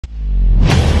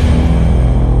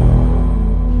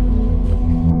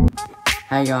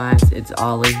Hey guys, it's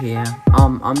Ollie here.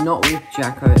 I'm not with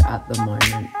Jacko at the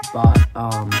moment, but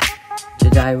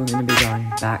today we're gonna be going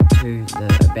back to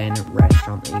the abandoned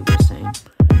restaurant that you were seeing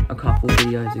a couple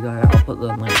videos ago. I'll put the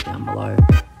link down below.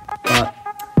 But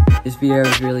this video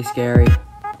is really scary.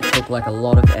 It took like a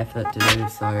lot of effort to do,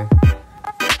 so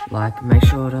like make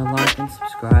sure to like and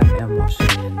subscribe and watch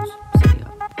the end. See ya.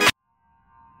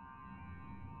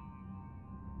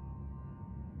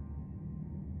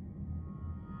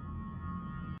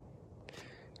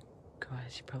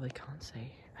 Guys, you probably can't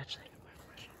see. Actually,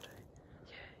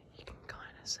 yeah, you can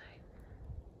kind of see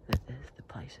that the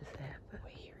place is there, but we're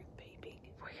hearing beeping.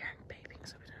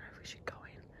 So we don't know if we should go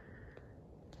in.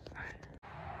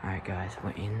 Alright guys,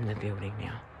 we're in the building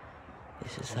now.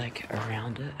 This is like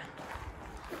around it.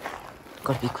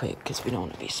 Gotta be quick because we don't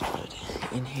want to be spotted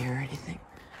in here or anything.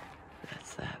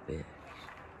 That's that bit.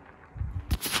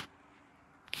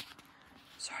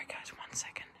 Sorry guys, 1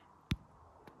 second.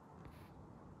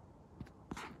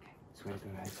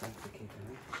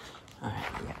 Alright,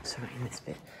 yeah, so we're in this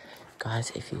bit.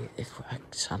 Guys, if I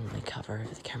suddenly cover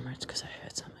over the camera, it's because I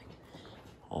heard something.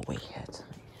 Or we heard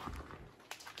something.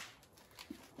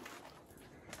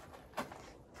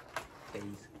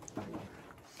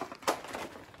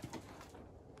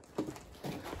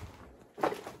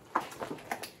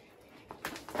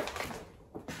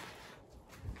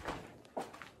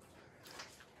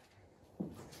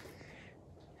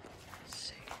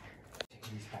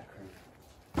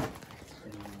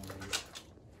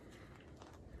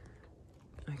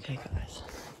 Okay, guys.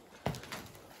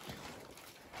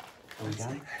 Are we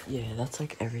done? Yeah, that's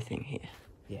like everything here.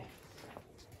 Yeah.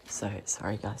 So,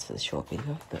 sorry guys for the short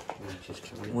video, but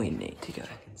we need to go.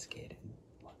 Fucking scared.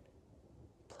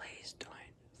 Please don't.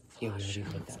 Yeah, we flush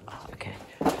already them. did that. Oh, okay.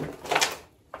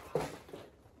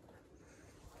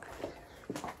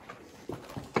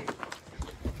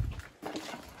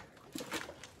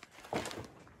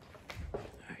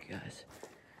 Alright guys,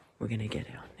 we're gonna get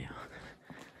out now.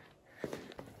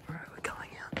 Alright, we're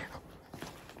going out now.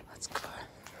 Let's go.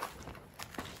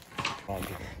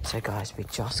 So guys, we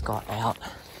just got out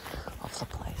of the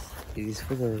place. Is this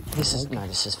for the... This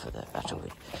is for the actual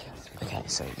video. Okay,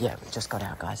 so yeah, we just got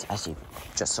out guys, as you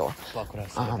just saw. Like what I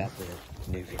said about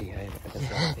the new video, the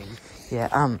first thing.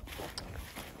 Yeah,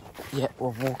 yeah, we're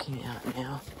walking out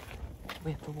now.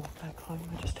 We have to walk back home,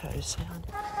 we just heard a sound.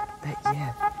 But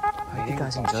yeah, I hope you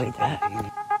guys enjoyed that.